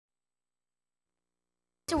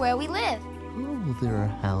to where we live. Oh, there are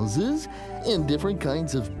houses and different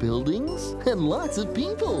kinds of buildings and lots of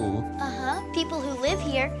people. Uh-huh. People who live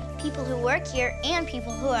here, people who work here, and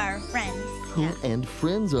people who are our friends. Oh, and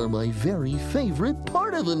friends are my very favorite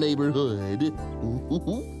part of the neighborhood.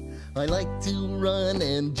 I like to run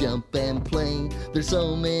and jump and play. There's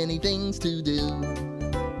so many things to do.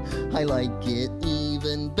 I like it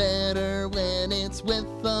even better when it's with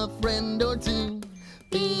a friend or two.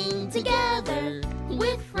 Being together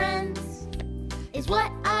with friends is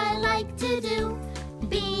what I like to do.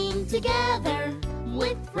 Being together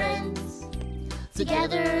with friends,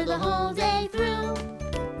 together the whole day through.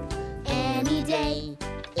 Any day,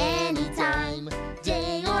 any time,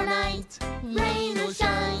 day or night, rain or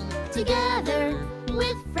shine, together